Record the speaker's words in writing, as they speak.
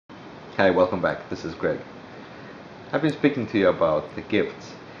Hi, welcome back. This is Greg. I've been speaking to you about the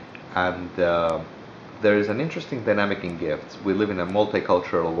gifts, and there is an interesting dynamic in gifts. We live in a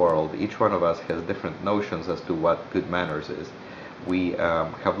multicultural world. Each one of us has different notions as to what good manners is. We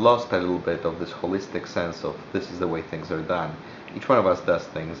have lost a little bit of this holistic sense of this is the way things are done. Each one of us does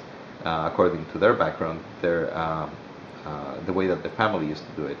things according to their background, the way that the family used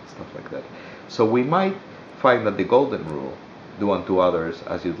to do it, stuff like that. So we might find that the golden rule, do unto others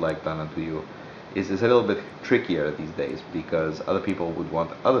as you'd like done unto you, is a little bit trickier these days because other people would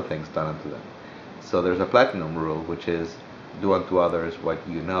want other things done unto them. So there's a platinum rule, which is do unto others what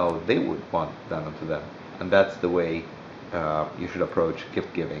you know they would want done unto them. And that's the way you should approach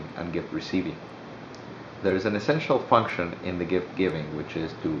gift giving and gift receiving. There is an essential function in the gift giving, which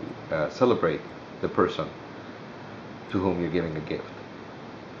is to celebrate the person to whom you're giving a gift.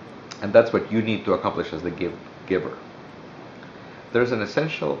 And that's what you need to accomplish as the gift giver. There's an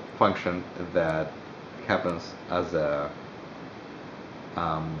essential function that happens as a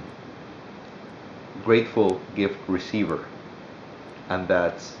grateful gift receiver, and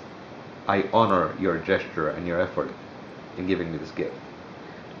that's I honor your gesture and your effort in giving me this gift.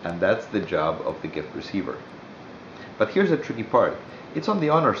 And that's the job of the gift receiver. But here's the tricky part. It's on the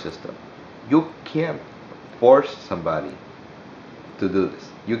honor system. You can't force somebody to do this.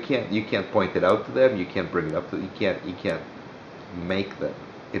 You can't point it out to them, you can't bring it up to them, you can't make them.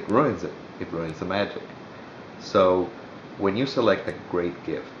 It ruins it. It ruins the magic. So when you select a great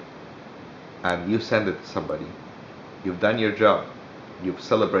gift and you send it to somebody, you've done your job. You've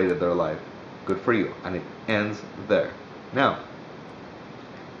celebrated their life. Good for you. And it ends there. Now,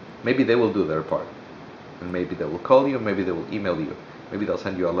 maybe they will do their part. And maybe they will call you, maybe they will email you. Maybe they'll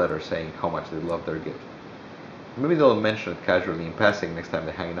send you a letter saying how much they love their gift. Maybe they'll mention it casually in passing next time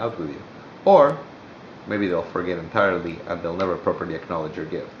they're hanging out with you. Or maybe they'll forget entirely and they'll never properly acknowledge your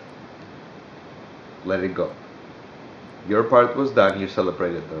gift. Let it go. Your part was done, you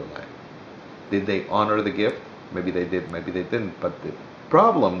celebrated their life. Did they honor the gift? Maybe they did, maybe they didn't. But the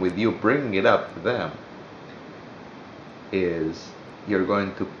problem with you bringing it up to them is you're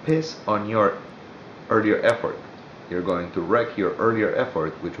going to piss on your earlier effort. You're going to wreck your earlier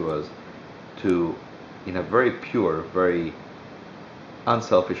effort, which was to, in a very pure, very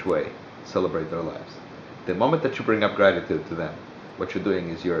unselfish way, celebrate their lives. The moment that you bring up gratitude to them, what you're doing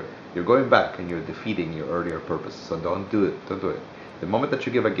is you're going back and you're defeating your earlier purpose. So don't do it. Don't do it. The moment that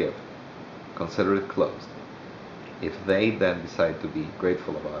you give a gift, consider it closed. If they then decide to be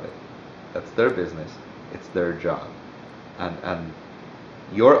grateful about it, that's their business. It's their job. And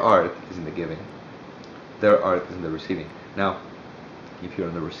your art is in the giving. Their art is in the receiving. Now, if you're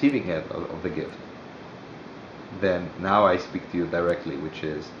on the receiving end of the gift, then now I speak to you directly, which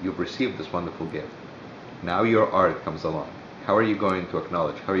is you've received this wonderful gift. Now your art comes along. How are you going to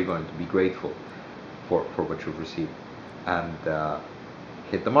acknowledge? How are you going to be grateful for what you've received? And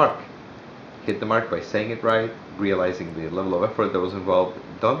hit the mark. Hit the mark by saying it right, realizing the level of effort that was involved.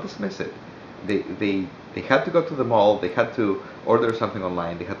 Don't dismiss it. They had to go to the mall, they had to order something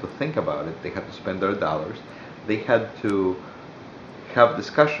online, they had to think about it, they had to spend their dollars, they had to have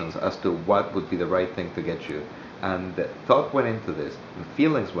discussions as to what would be the right thing to get you. And thought went into this, and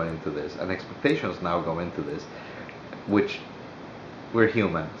feelings went into this, and expectations now go into this, which we're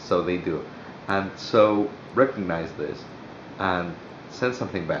human, so they do. And so recognize this and send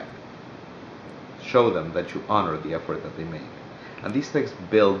something back. Show them that you honor the effort that they made. And these things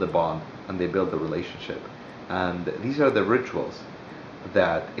build the bond and they build the relationship. And these are the rituals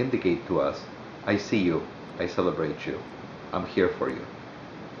that indicate to us, I see you, I celebrate you, I'm here for you,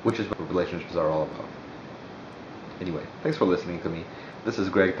 which is what relationships are all about. Anyway, thanks for listening to me. This is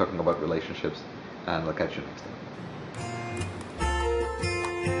Greg talking about relationships, and I'll catch you next time.